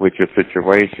with your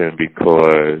situation,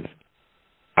 because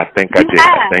I think I did.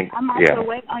 I'm also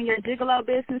waiting on your gigolo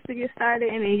business to get started,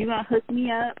 and then you're gonna hook me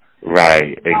up.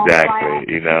 Right,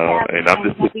 exactly. And I'll be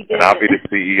the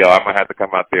CEO. I'm gonna have to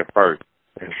come out there first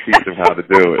and teach them how to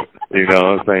do it. You know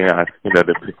what I'm saying? I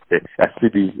see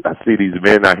these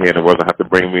men out here in the world that have to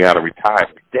bring me out of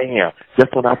retirement. Damn!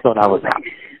 Just when I thought I was out,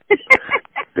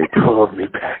 they pulled me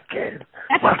back in.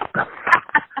 What the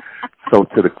fuck? So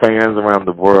to the fans around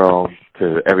the world,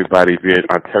 to everybody in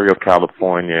Ontario,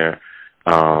 California,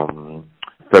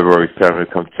 February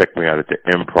 7th, come check me out at the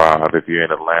Improv. If you're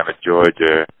in Atlanta,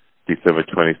 Georgia, December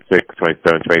 26th,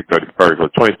 27th, 31st, or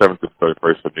 27th to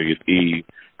 31st for New Year's Eve,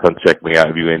 come check me out.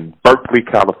 If you're in Berkeley,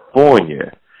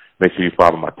 California, make sure you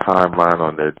follow my timeline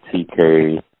on the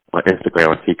TK, my Instagram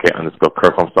on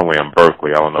TK_Kirk. I'm somewhere in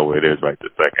Berkeley. I don't know where it is right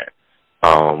this second.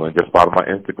 And just follow my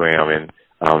Instagram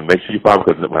and make sure you follow,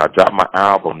 because when I drop my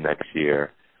album next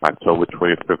year, October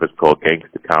 25th, it's called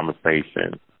Gangsta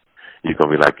Conversation. You're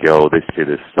going to be like, yo, this shit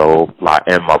is so fly,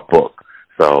 and my book.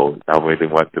 So I really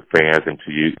want the fans and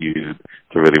to you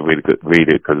to really read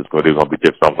it, because it's going to be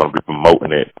just, I'm going to be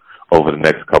promoting it over the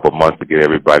next couple of months to get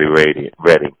everybody ready.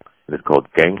 And it's called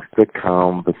Gangsta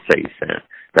Conversation.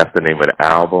 That's the name of the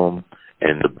album.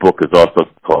 And the book is also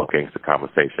called Gangsta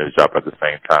Conversation. It dropped at the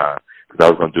same time, because I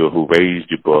was going to do a Who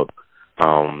Raised You book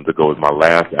to go with my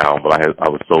last album, but I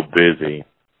was so busy,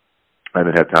 I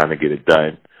didn't have time to get it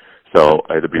done. So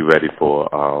it'll be ready for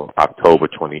October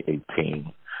 2018.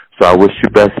 So I wish you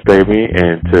best, baby,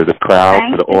 and to the crowd,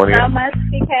 to the audience. Thank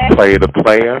you so much, TK. Player to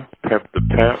player, pimp to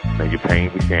pimp, and your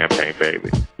pain with champagne, baby.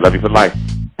 Love you for life.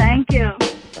 Thank you.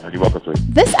 You're welcome, sweetie.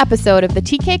 This episode of The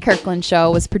TK Kirkland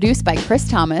Show was produced by Chris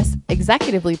Thomas,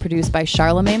 executively produced by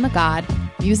Charlemagne the God,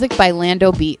 music by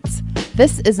Lando Beats.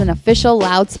 This is an official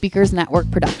Loudspeakers Network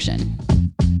production.